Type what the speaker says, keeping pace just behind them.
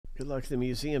Good luck to the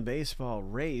Museum Baseball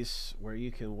race, where you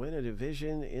can win a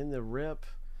division in the RIP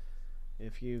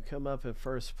if you come up in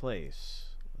first place.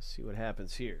 Let's see what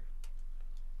happens here.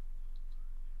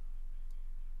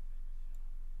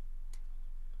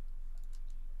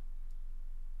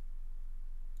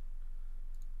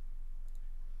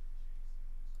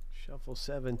 Shuffle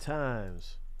 7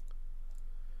 times.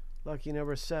 Lucky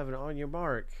number 7, on your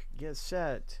mark, get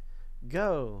set,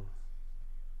 go.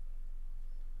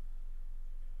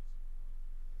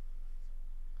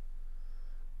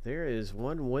 There is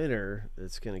one winner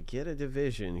that's going to get a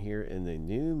division here in the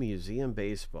new Museum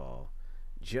Baseball.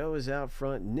 Joe is out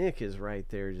front. Nick is right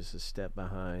there, just a step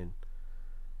behind.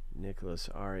 Nicholas,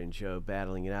 Ari, and Joe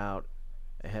battling it out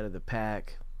ahead of the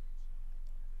pack.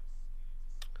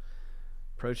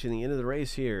 Approaching the end of the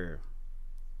race here.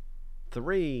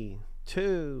 3,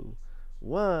 2,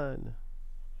 1.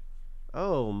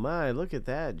 Oh my, look at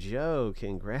that, Joe.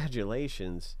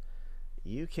 Congratulations.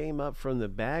 You came up from the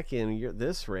back end.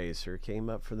 This racer came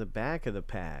up from the back of the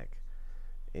pack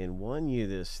and won you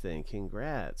this thing.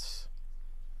 Congrats.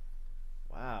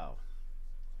 Wow.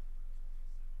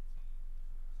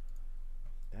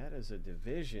 That is a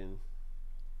division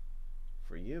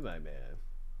for you, my man.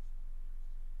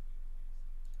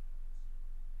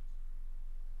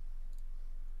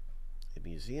 The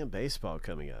Museum Baseball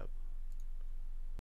coming up.